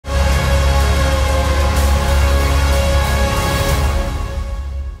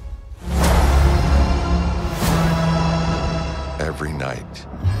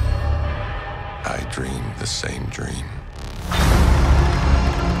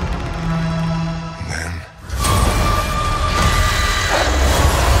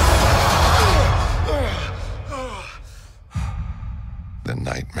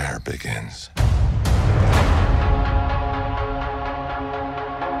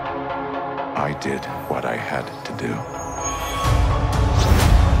I did what I had to do.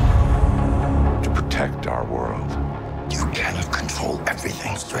 To protect our world. You cannot control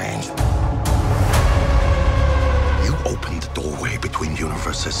everything, Strange. You opened the doorway between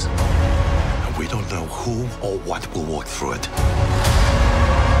universes. And we don't know who or what will walk through it.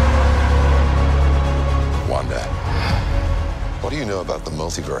 Wanda, what do you know about the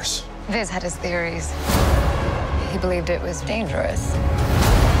multiverse? Viz had his theories. He believed it was dangerous.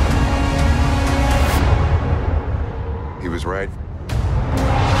 He was right.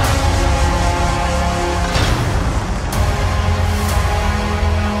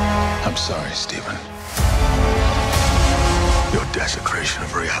 I'm sorry, Stephen. Your desecration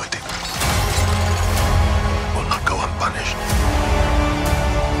of reality will not go unpunished.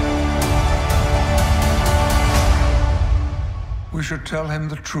 We should tell him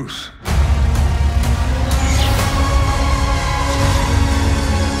the truth.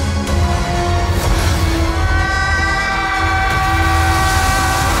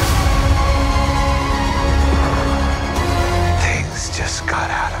 Things just got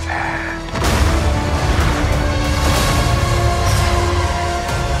out of hand.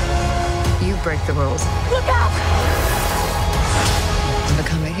 You break the rules. Look out! To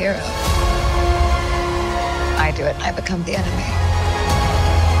become a hero. I do it, I become the enemy.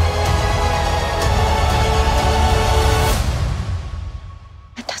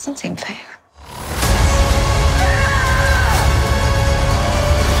 It doesn't seem fair.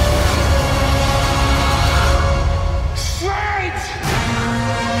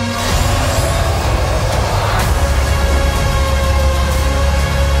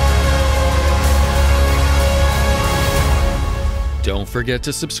 Don't forget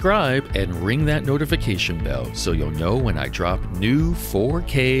to subscribe and ring that notification bell so you'll know when I drop new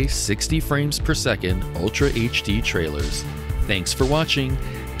 4K 60 frames per second Ultra HD trailers. Thanks for watching.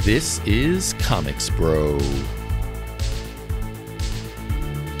 This is Comics Bro.